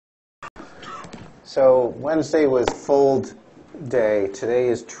So Wednesday was fold day. Today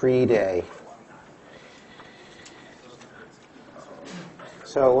is tree day.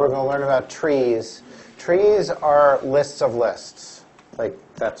 So we're going to learn about trees. Trees are lists of lists. Like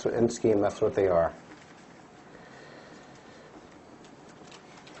that's in Scheme, that's what they are.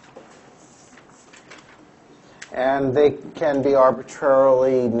 And they can be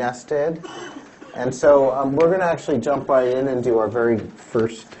arbitrarily nested. And so we're going to actually jump right in and do our very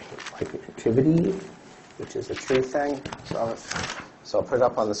first activity, which is a tree thing. So I'll put it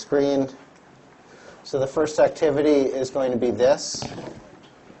up on the screen. So the first activity is going to be this.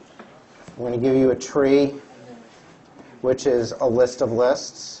 I'm going to give you a tree, which is a list of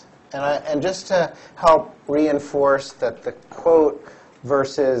lists. And just to help reinforce that the quote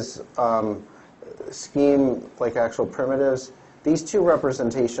versus Scheme, like actual primitives, these two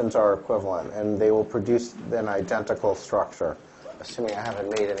representations are equivalent, and they will produce an identical structure, assuming I haven't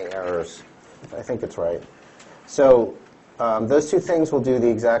made any errors. I think it's right. So those two things will do the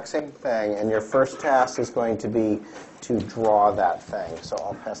exact same thing, and your first task is going to be to draw that thing. So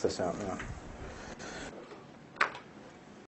I'll pass this out now.